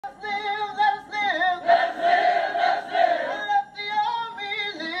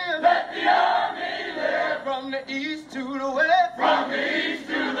east to the west. From the east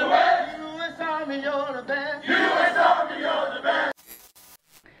to the west. U.S. Army, you're the best. U.S. Army, you're the best.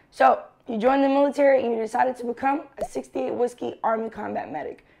 So, you joined the military and you decided to become a 68 Whiskey Army Combat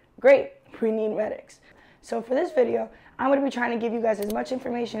Medic. Great, we need medics. So for this video, I'm going to be trying to give you guys as much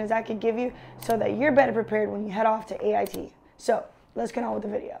information as I could give you so that you're better prepared when you head off to AIT. So, let's get on with the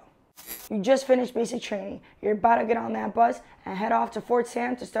video. You just finished basic training. You're about to get on that bus and head off to Fort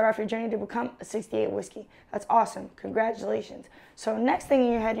Sam to start off your journey to become a 68 Whiskey. That's awesome. Congratulations. So next thing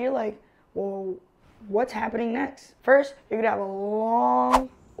in your head, you're like, well, what's happening next? First, you're going to have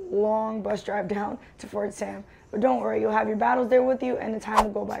a long bus drive down to Fort Sam. But don't worry, you'll have your battles there with you and the time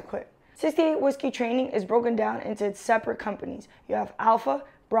will go by quick. 68 Whiskey training is broken down into its separate companies. You have Alpha,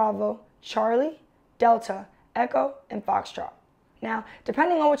 Bravo, Charlie, Delta, Echo, and Foxtrot. Now,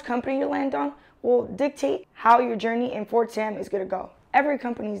 depending on which company you land on will dictate how your journey in Fort Sam is going to go. Every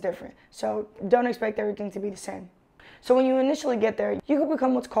company is different, so don't expect everything to be the same. So when you initially get there, you could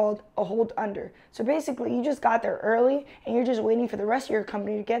become what's called a hold under. So basically, you just got there early and you're just waiting for the rest of your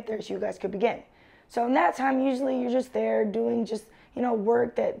company to get there so you guys could begin. So in that time, usually you're just there doing just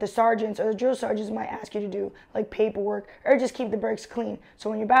work that the sergeants or the drill sergeants might ask you to do, like paperwork, or just keep the barracks clean. So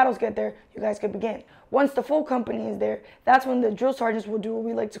when your battles get there, you guys can begin. Once the full company is there, that's when the drill sergeants will do what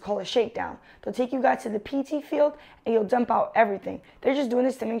we like to call a shakedown. They'll take you guys to the PT field and you'll dump out everything. They're just doing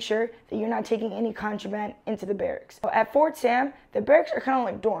this to make sure that you're not taking any contraband into the barracks. So at Fort Sam, the barracks are kind of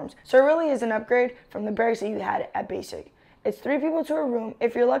like dorms. So it really is an upgrade from the barracks that you had at basic. It's 3 people to a room.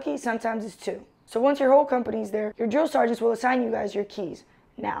 If you're lucky, sometimes it's 2. So once your whole company's there, your drill sergeants will assign you guys your keys.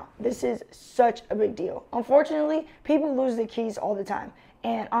 Now, this is such a big deal. Unfortunately, people lose their keys all the time.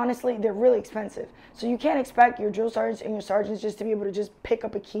 And honestly, they're really expensive. So you can't expect your drill sergeants and your sergeants just to be able to just pick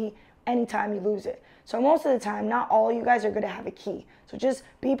up a key anytime you lose it. So most of the time, not all of you guys are going to have a key. So just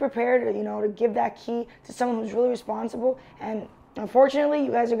be prepared, to give that key to someone who's really responsible. And unfortunately,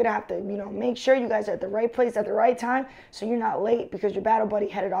 you guys are going to have to, make sure you guys are at the right place at the right time so you're not late because your battle buddy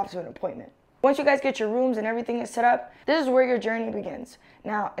headed off to an appointment. Once you guys get your rooms and everything is set up, this is where your journey begins.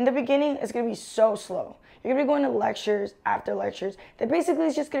 Now, in the beginning, it's going to be so slow. You're going to be going to lectures after lectures that basically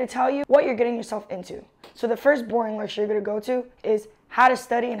is just going to tell you what you're getting yourself into. So the first boring lecture you're going to go to is how to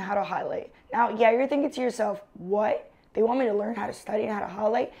study and how to highlight. Now, yeah, you're thinking to yourself, what? They want me to learn how to study and how to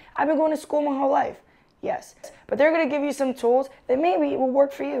highlight? I've been going to school my whole life. Yes, but they're going to give you some tools that maybe will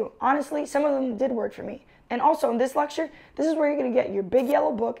work for you. Honestly, some of them did work for me. And also in this lecture, this is where you're going to get your big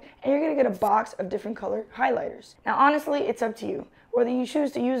yellow book and you're going to get a box of different color highlighters. Now honestly, it's up to you. Whether you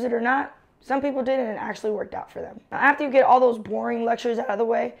choose to use it or not, some people did and it actually worked out for them. Now after you get all those boring lectures out of the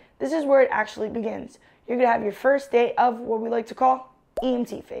way, this is where it actually begins. You're going to have your first day of what we like to call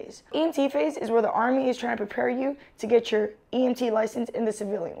EMT phase. EMT phase is where the Army is trying to prepare you to get your EMT license in the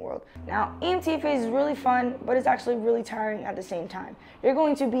civilian world. Now, EMT phase is really fun, but it's actually really tiring at the same time. You're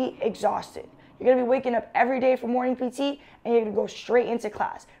going to be exhausted. You're going to be waking up every day for morning PT, and you're going to go straight into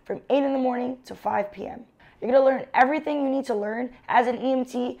class from 8 in the morning to 5 p.m. You're going to learn everything you need to learn as an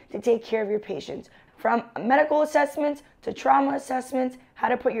EMT to take care of your patients, from medical assessments to trauma assessments, how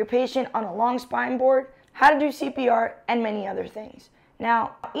to put your patient on a long spine board, how to do CPR, and many other things.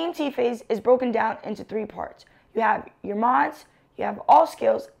 Now, EMT phase is broken down into 3 parts. You have your mods, you have all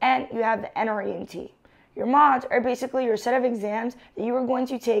skills, and you have the NREMT. Your mods are basically your set of exams that you are going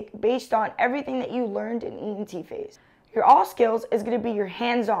to take based on everything that you learned in EMT phase. Your all skills is going to be your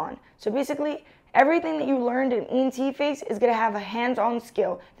hands-on. So basically, everything that you learned in EMT phase is going to have a hands-on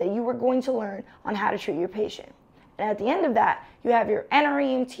skill that you are going to learn on how to treat your patient. And at the end of that, you have your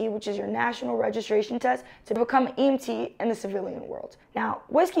NREMT, which is your national registration test to become EMT in the civilian world. Now,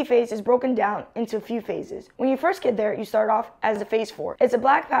 Whiskey phase is broken down into a few phases. When you first get there, you start off as a phase 4. It's a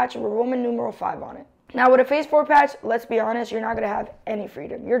black patch with Roman numeral 5 on it. Now with a phase 4 patch, let's be honest, you're not going to have any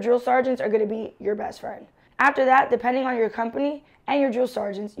freedom. Your drill sergeants are going to be your best friend. After that, depending on your company and your drill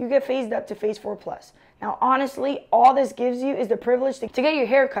sergeants, you get phased up to phase 4+. Now honestly, all this gives you is the privilege to get your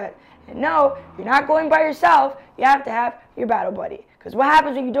hair cut. And no, you're not going by yourself, you have to have your battle buddy. Because what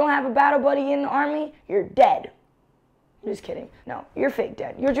happens when you don't have a battle buddy in the Army? You're dead. I'm just kidding. No, you're fake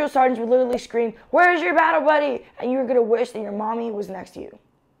dead. Your drill sergeants would literally scream, "Where's your battle buddy?" And you're going to wish that your mommy was next to you.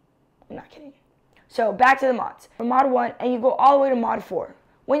 I'm not kidding. So back to the mods. From mod 1 and you go all the way to mod 4.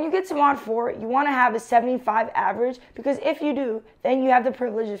 When you get to mod 4, you want to have a 75 average because if you do, then you have the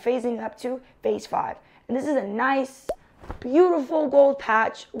privilege of phasing up to phase 5. And this is a nice, beautiful gold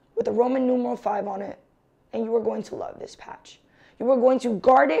patch with a Roman numeral 5 on it. And you are going to love this patch. You are going to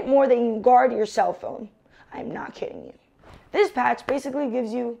guard it more than you guard your cell phone. I'm not kidding you. This patch basically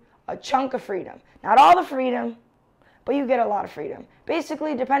gives you a chunk of freedom. Not all the freedom, but you get a lot of freedom.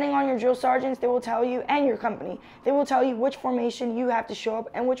 Basically, depending on your drill sergeants, they will tell you, and your company, they will tell you which formation you have to show up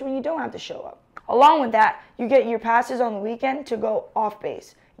and which one you don't have to show up. Along with that, you get your passes on the weekend to go off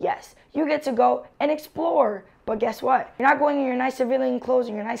base. Yes, you get to go and explore, but guess what? You're not going in your nice civilian clothes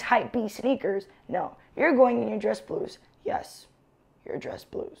and your nice hype B sneakers. No, you're going in your dress blues. Yes, your dress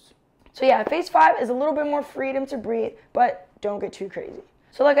blues. So yeah, phase 5 is a little bit more freedom to breathe, but don't get too crazy.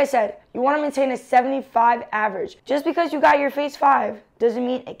 So like I said, you want to maintain a 75 average. Just because you got your phase 5 doesn't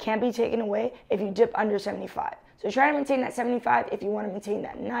mean it can't be taken away if you dip under 75. So try to maintain that 75 if you want to maintain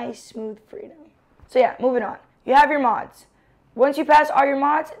that nice, smooth freedom. So yeah, moving on. You have your mods. Once you pass all your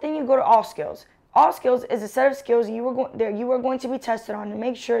mods, then you go to all skills. All skills is a set of skills you are going to be tested on to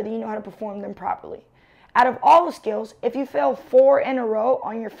make sure that you know how to perform them properly. Out of all the skills, if you fail 4 in a row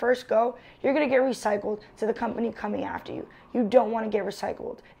on your first go, you're going to get recycled to the company coming after you. You don't want to get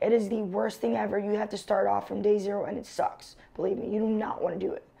recycled. It is the worst thing ever. You have to start off from day 0 and it sucks. Believe me, you do not want to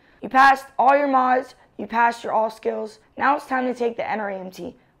do it. You passed all your mods, you passed your all skills. Now it's time to take the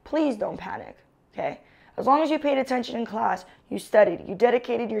NREMT. Please don't panic, okay? As long as you paid attention in class, you studied, you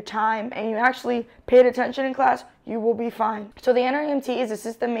dedicated your time, and you actually paid attention in class, you will be fine. So the NREMT is a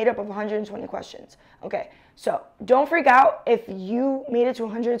system made up of 120 questions. Okay, so don't freak out if you made it to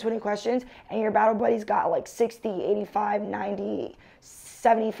 120 questions and your battle buddies got like 60, 85, 90,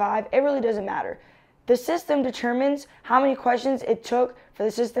 75. It really doesn't matter. The system determines how many questions it took for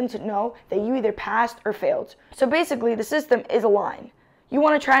the system to know that you either passed or failed. So basically, the system is a line. You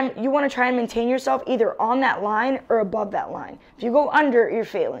want to try and maintain yourself either on that line or above that line. If you go under, you're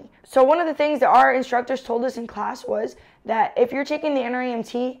failing. So one of the things that our instructors told us in class was that if you're taking the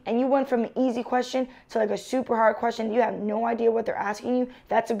NREMT and you went from an easy question to like a super hard question, you have no idea what they're asking you,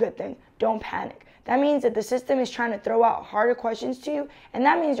 that's a good thing. Don't panic. That means that the system is trying to throw out harder questions to you, and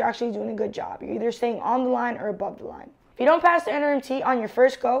that means you're actually doing a good job. You're either staying on the line or above the line. If you don't pass the NREMT on your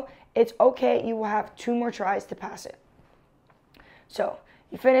first go, it's okay. You will have 2 more tries to pass it. So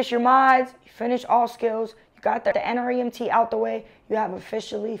you finish your mods, you finish all skills, you got the NREMT out the way, you have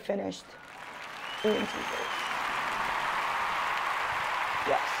officially finished EMT phase.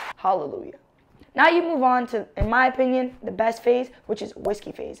 Yes, hallelujah. Now you move on to, in my opinion, the best phase, which is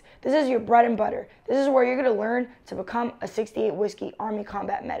whiskey phase. This is your bread and butter. This is where you're going to learn to become a 68 whiskey Army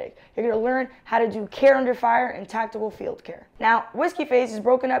combat medic. You're going to learn how to do care under fire and tactical field care. Now, whiskey phase is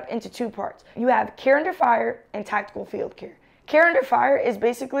broken up into 2 parts. You have care under fire and tactical field care. Care under fire is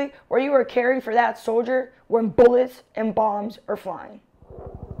basically where you are caring for that soldier when bullets and bombs are flying.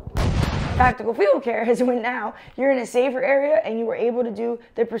 Tactical field care is when now you're in a safer area and you were able to do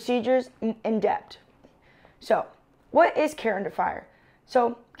the procedures in depth. So, what is care under fire?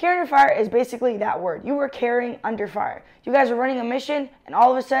 So, care under fire is basically that word. You were caring under fire. You guys are running a mission and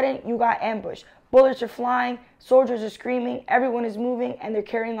all of a sudden you got ambushed. Bullets are flying, soldiers are screaming, everyone is moving, and they're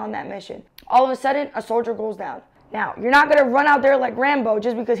carrying on that mission. All of a sudden, a soldier goes down. Now, you're not going to run out there like Rambo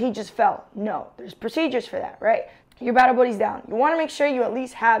just because he just fell. No, there's procedures for that, right? Your battle buddy's down. You want to make sure you at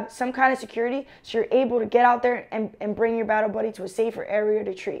least have some kind of security so you're able to get out there and bring your battle buddy to a safer area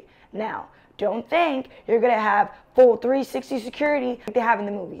to treat. Now, don't think you're going to have full 360 security like they have in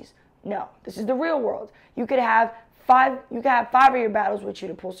the movies. No, this is the real world. You could have 5 of your battles with you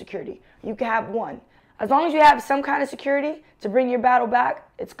to pull security. You could have 1. As long as you have some kind of security to bring your battle back,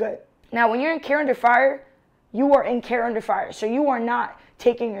 it's good. Now, when you're in care under fire, you are in care under fire, so you are not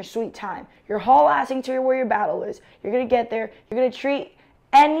taking your sweet time. You're haul-assing to where your battle is. You're going to get there. You're going to treat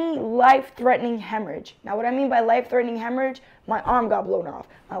any life-threatening hemorrhage. Now, what I mean by life-threatening hemorrhage, my arm got blown off.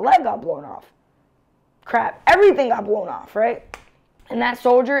 My leg got blown off. Crap, everything got blown off, right? And that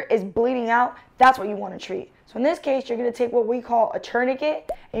soldier is bleeding out. That's what you want to treat. So in this case, you're going to take what we call a tourniquet,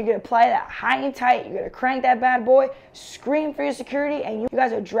 and you're going to apply that high and tight. You're going to crank that bad boy, scream for your security, and you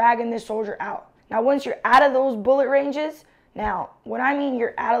guys are dragging this soldier out. Now, once you're out of those bullet ranges, now, when I mean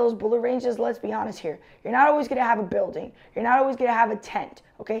you're out of those bullet ranges, let's be honest here. You're not always going to have a building. You're not always going to have a tent,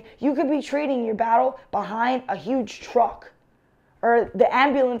 okay? You could be treating your battle behind a huge truck or the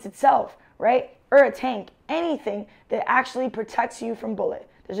ambulance itself, right? Or a tank, anything that actually protects you from bullet.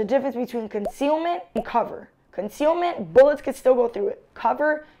 There's a difference between concealment and cover. Concealment, bullets could still go through it.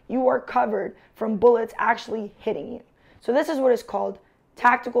 Cover, you are covered from bullets actually hitting you. So this is what is called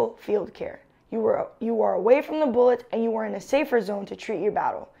tactical field care. You are away from the bullets and you are in a safer zone to treat your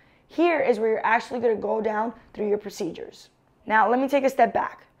battle. Here is where you're actually going to go down through your procedures. Now, let me take a step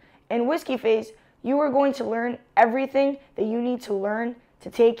back. In whiskey phase, you are going to learn everything that you need to learn to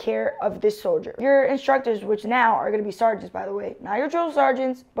take care of this soldier. Your instructors, which now are going to be sergeants, by the way, not your drill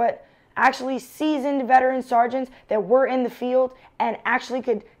sergeants, but actually seasoned veteran sergeants that were in the field and actually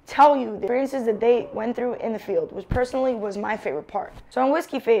could tell you the experiences that they went through in the field, which personally was my favorite part. So in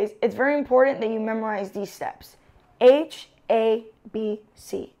whiskey phase, it's very important that you memorize these steps. H, A, B,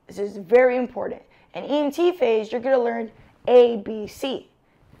 C. This is very important. In EMT phase, you're going to learn A, B, C.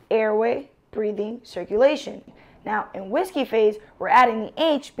 Airway, breathing, circulation. Now, in whiskey phase, we're adding the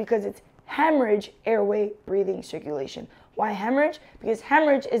H because it's hemorrhage, airway, breathing, circulation. Why hemorrhage? Because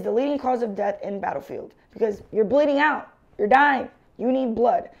hemorrhage is the leading cause of death in battlefield. Because you're bleeding out, you're dying, you need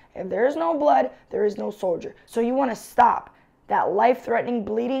blood. If there is no blood, there is no soldier. So you want to stop that life-threatening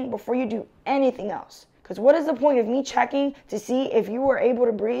bleeding before you do anything else. Because what is the point of me checking to see if you were able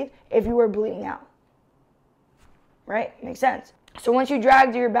to breathe if you were bleeding out? Right? Makes sense. So once you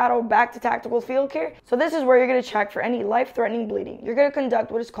dragged your battle back to tactical field care, so this is where you're going to check for any life-threatening bleeding. You're going to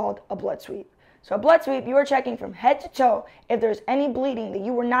conduct what is called a blood sweep. So a blood sweep, you are checking from head to toe if there's any bleeding that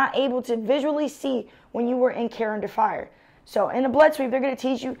you were not able to visually see when you were in care under fire. So in a blood sweep, they're going to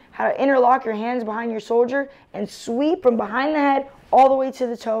teach you how to interlock your hands behind your soldier and sweep from behind the head all the way to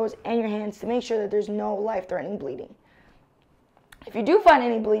the toes and your hands to make sure that there's no life-threatening bleeding. If you do find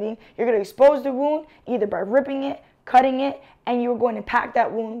any bleeding, you're going to expose the wound either by ripping it, cutting it, and you're going to pack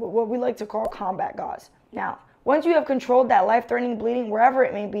that wound with what we like to call combat gauze. Now, once you have controlled that life-threatening bleeding, wherever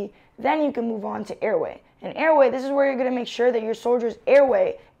it may be, then you can move on to airway. And airway, this is where you're going to make sure that your soldier's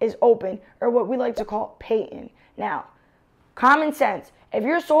airway is open, or what we like to call patent. Now, common sense, if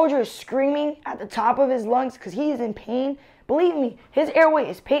your soldier is screaming at the top of his lungs because he's in pain, believe me, his airway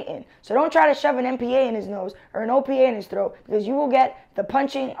is patent. So don't try to shove an MPA in his nose or an OPA in his throat because you will get the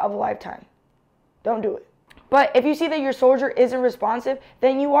punching of a lifetime. Don't do it. But if you see that your soldier isn't responsive,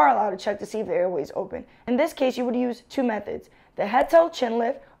 then you are allowed to check to see if the airway is open. In this case, you would use two methods, the head-tail chin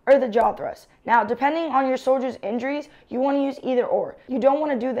lift or the jaw thrust. Now, depending on your soldier's injuries, you want to use either or. You don't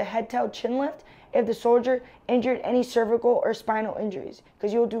want to do the head-tail chin lift if the soldier injured any cervical or spinal injuries,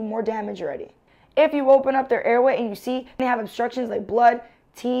 because you'll do more damage already. If you open up their airway and you see they have obstructions like blood,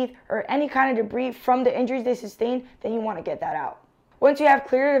 teeth, or any kind of debris from the injuries they sustained, then you want to get that out. Once you have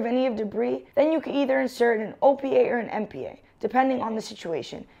cleared of any of debris, then you can either insert an OPA or an MPA, depending on the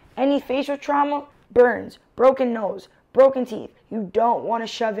situation. Any facial trauma, burns, broken nose, broken teeth, you don't want to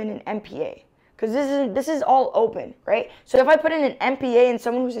shove in an MPA. Because this is all open, right? So if I put in an MPA in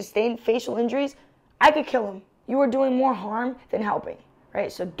someone who sustained facial injuries, I could kill him. You are doing more harm than helping,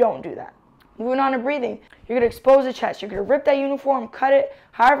 right? So don't do that. Moving on to breathing, you're going to expose the chest. You're going to rip that uniform, cut it,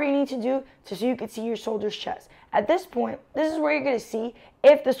 however you need to do so you can see your soldier's chest. At this point, this is where you're going to see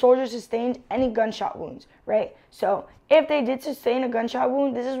if the soldier sustained any gunshot wounds, right? So if they did sustain a gunshot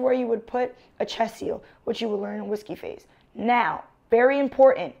wound, this is where you would put a chest seal, which you will learn in whiskey phase. Now, very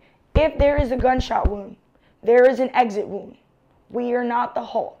important, if there is a gunshot wound, there is an exit wound. We are not the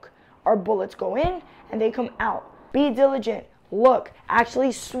Hulk. Our bullets go in and they come out. Be diligent. Look,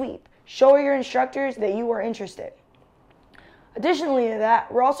 actually sweep. Show your instructors that you are interested. Additionally to that,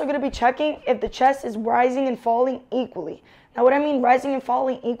 we're also going to be checking if the chest is rising and falling equally. Now what I mean rising and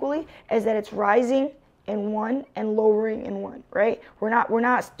falling equally is that it's rising in one and lowering in one, right? We're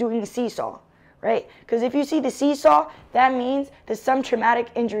not doing the seesaw, right? Because if you see the seesaw, that means that some traumatic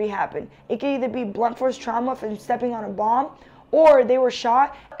injury happened. It could either be blunt force trauma from stepping on a bomb, or they were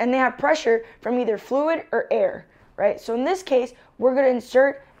shot and they have pressure from either fluid or air, right? So in this case, we're going to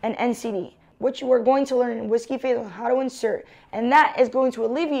insert an NCD, which you are going to learn in whiskey phase on how to insert, and that is going to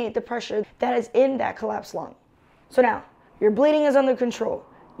alleviate the pressure that is in that collapsed lung. So now, your bleeding is under control,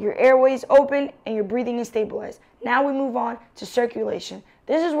 your airway is open, and your breathing is stabilized. Now we move on to circulation.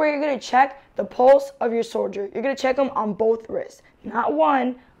 This is where you're going to check the pulse of your soldier. You're going to check them on both wrists, not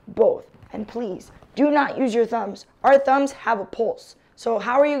one, both. And please, do not use your thumbs. Our thumbs have a pulse. So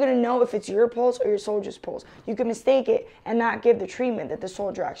how are you going to know if it's your pulse or your soldier's pulse? You can mistake it and not give the treatment that the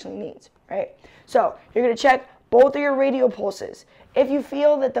soldier actually needs, right? So you're going to check both of your radial pulses. If you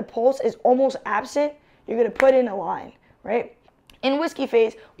feel that the pulse is almost absent, you're going to put in a line, right? In whiskey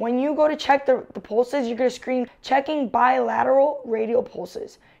phase, when you go to check the pulses, you're going to scream checking bilateral radial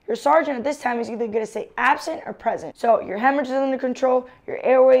pulses. Your sergeant at this time is either going to say absent or present. So your hemorrhage is under control, your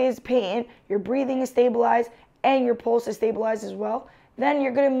airway is patent, your breathing is stabilized, and your pulse is stabilized as well. Then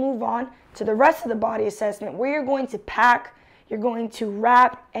you're going to move on to the rest of the body assessment where you're going to pack, you're going to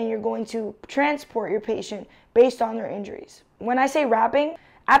wrap, and you're going to transport your patient based on their injuries. When I say wrapping,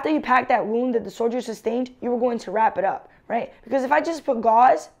 after you pack that wound that the soldier sustained, you were going to wrap it up, right? Because if I just put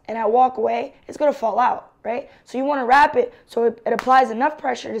gauze and I walk away, it's going to fall out, right? So you want to wrap it so it applies enough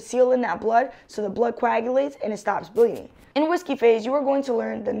pressure to seal in that blood so the blood coagulates and it stops bleeding. In whiskey phase, you are going to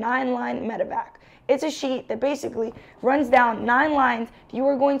learn the 9-line medevac. It's a sheet that basically runs down 9 lines that you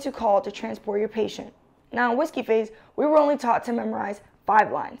are going to call to transport your patient. Now in whiskey phase, we were only taught to memorize 5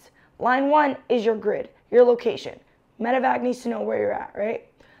 lines. Line 1 is your grid, your location. Medevac needs to know where you're at, right?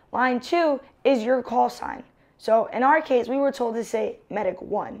 Line 2 is your call sign. So in our case, we were told to say medic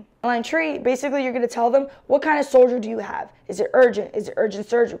 1. Line 3, basically you're going to tell them what kind of soldier do you have. Is it urgent? Is it urgent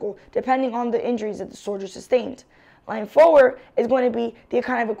surgical? Depending on the injuries that the soldier sustained. Line 4 is going to be the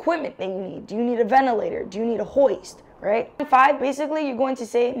kind of equipment that you need. Do you need a ventilator? Do you need a hoist? Right? Line 5, basically you're going to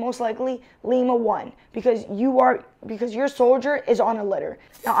say most likely Lima 1 because your soldier is on a litter.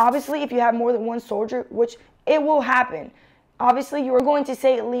 Now obviously if you have more than one soldier, which it will happen, obviously you are going to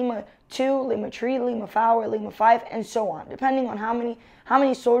say Lima 2, Lima 3, Lima 4, Lima 5, and so on, depending on how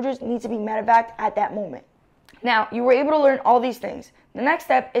many soldiers need to be medevaced at that moment. Now, you were able to learn all these things. The next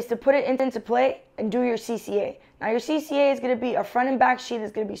step is to put it into play and do your CCA. Now, your CCA is going to be a front and back sheet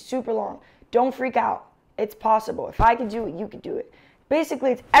that's going to be super long. Don't freak out. It's possible. If I could do it, you could do it.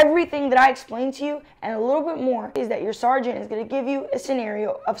 Basically, it's everything that I explained to you and a little bit more is that your sergeant is going to give you a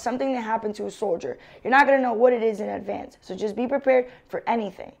scenario of something that happened to a soldier. You're not going to know what it is in advance, so just be prepared for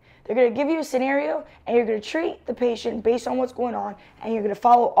anything. They're going to give you a scenario and you're going to treat the patient based on what's going on and you're going to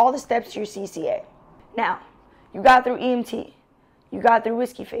follow all the steps to your CCA. Now, you got through EMT. You got through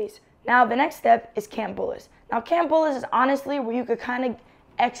whiskey phase. Now, the next step is Camp Bullis. Now, Camp Bullis is honestly where you could kind of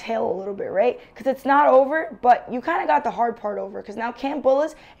exhale a little bit, right? Because it's not over, but you kind of got the hard part over because now Camp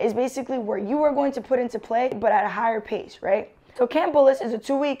Bullis is basically where you are going to put into play, but at a higher pace, right? So Camp Bullis is a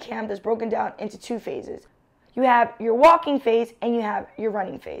 2-week camp that's broken down into 2 phases. You have your walking phase and you have your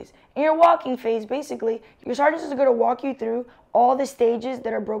running phase. In your walking phase, basically, your sergeant is going to walk you through all the stages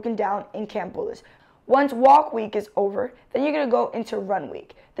that are broken down in Camp Bullis. Once walk week is over, then you're going to go into run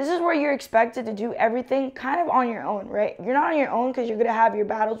week. This is where you're expected to do everything kind of on your own, right? You're not on your own because you're going to have your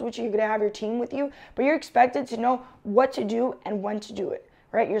battles with you, you're going to have your team with you, but you're expected to know what to do and when to do it,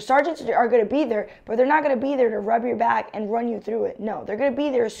 right? Your sergeants are going to be there, but they're not going to be there to rub your back and run you through it. No, they're going to be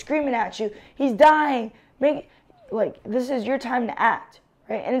there screaming at you, he's dying. This is your time to act,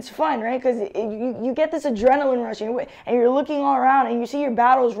 right? And it's fun, right? Because you get this adrenaline rush and you're looking all around and you see your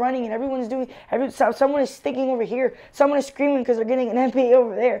battles running and everyone's doing, someone is sticking over here, someone is screaming because they're getting an MPA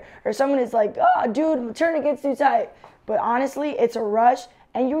over there, or someone is like, oh, dude, the tourniquet's too tight. But honestly, it's a rush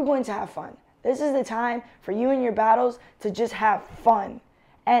and you're going to have fun. This is the time for you and your battles to just have fun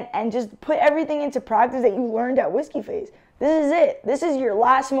and just put everything into practice that you learned at whiskey phase. This is it. This is your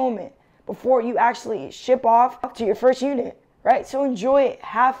last moment before you actually ship off to your first unit, right? So enjoy it,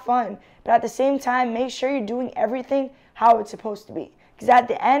 have fun, but at the same time, make sure you're doing everything how it's supposed to be. Because at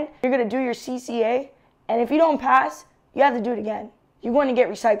the end, you're going to do your CCA, and if you don't pass, you have to do it again. You're going to get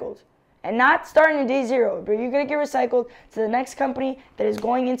recycled. And not starting at day 0, but you're going to get recycled to the next company that is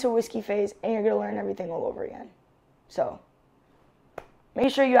going into whiskey phase, and you're going to learn everything all over again. So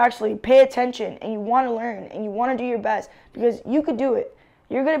make sure you actually pay attention, and you want to learn, and you want to do your best, because you could do it.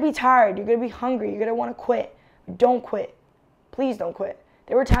 You're going to be tired. You're going to be hungry. You're going to want to quit. Don't quit. Please don't quit.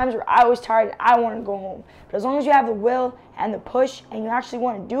 There were times where I was tired and I wanted to go home. But as long as you have the will and the push and you actually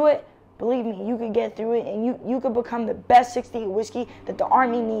want to do it, believe me, you could get through it and you could become the best 68 whiskey that the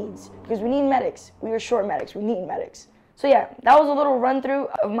Army needs. Because we need medics. We are short medics. We need medics. So yeah, that was a little run through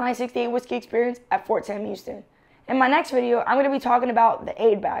of my 68 whiskey experience at Fort Sam Houston. In my next video, I'm going to be talking about the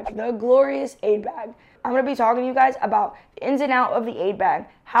aid bag, the glorious aid bag. I'm going to be talking to you guys about the ins and out of the aid bag,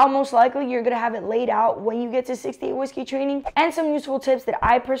 how most likely you're going to have it laid out when you get to 68 whiskey training, and some useful tips that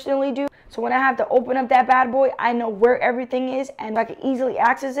I personally do. So when I have to open up that bad boy, I know where everything is and I can easily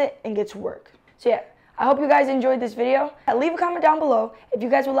access it and get to work. So yeah, I hope you guys enjoyed this video. Leave a comment down below if you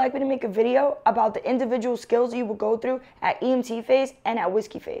guys would like me to make a video about the individual skills you will go through at EMT phase and at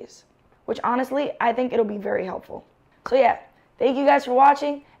whiskey phase, which honestly, I think it'll be very helpful. So yeah, thank you guys for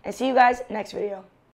watching and see you guys next video.